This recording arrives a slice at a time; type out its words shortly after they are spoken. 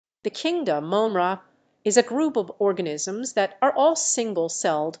The kingdom Monera is a group of organisms that are all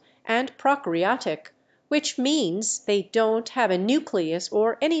single-celled and prokaryotic, which means they don't have a nucleus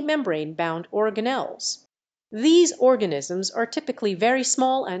or any membrane-bound organelles. These organisms are typically very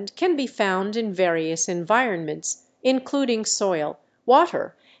small and can be found in various environments, including soil,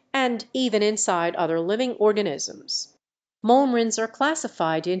 water, and even inside other living organisms. Monrens are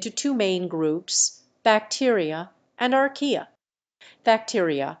classified into two main groups, bacteria and archaea.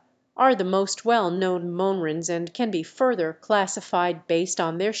 Bacteria are the most well-known monrens and can be further classified based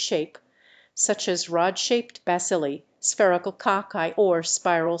on their shape, such as rod-shaped bacilli, spherical cocci, or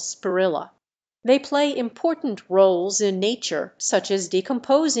spiral spirilla. They play important roles in nature, such as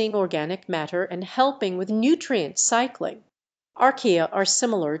decomposing organic matter and helping with nutrient cycling. Archaea are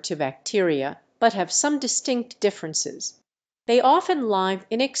similar to bacteria, but have some distinct differences. They often live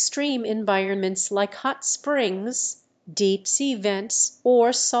in extreme environments like hot springs, deep sea vents,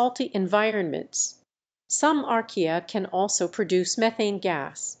 or salty environments. Some archaea can also produce methane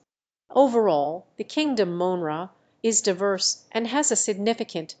gas. Overall, the kingdom Monera is diverse and has a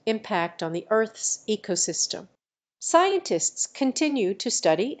significant impact on the Earth's ecosystem. Scientists continue to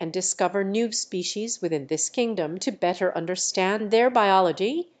study and discover new species within this kingdom to better understand their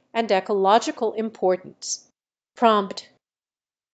biology and ecological importance. Prompt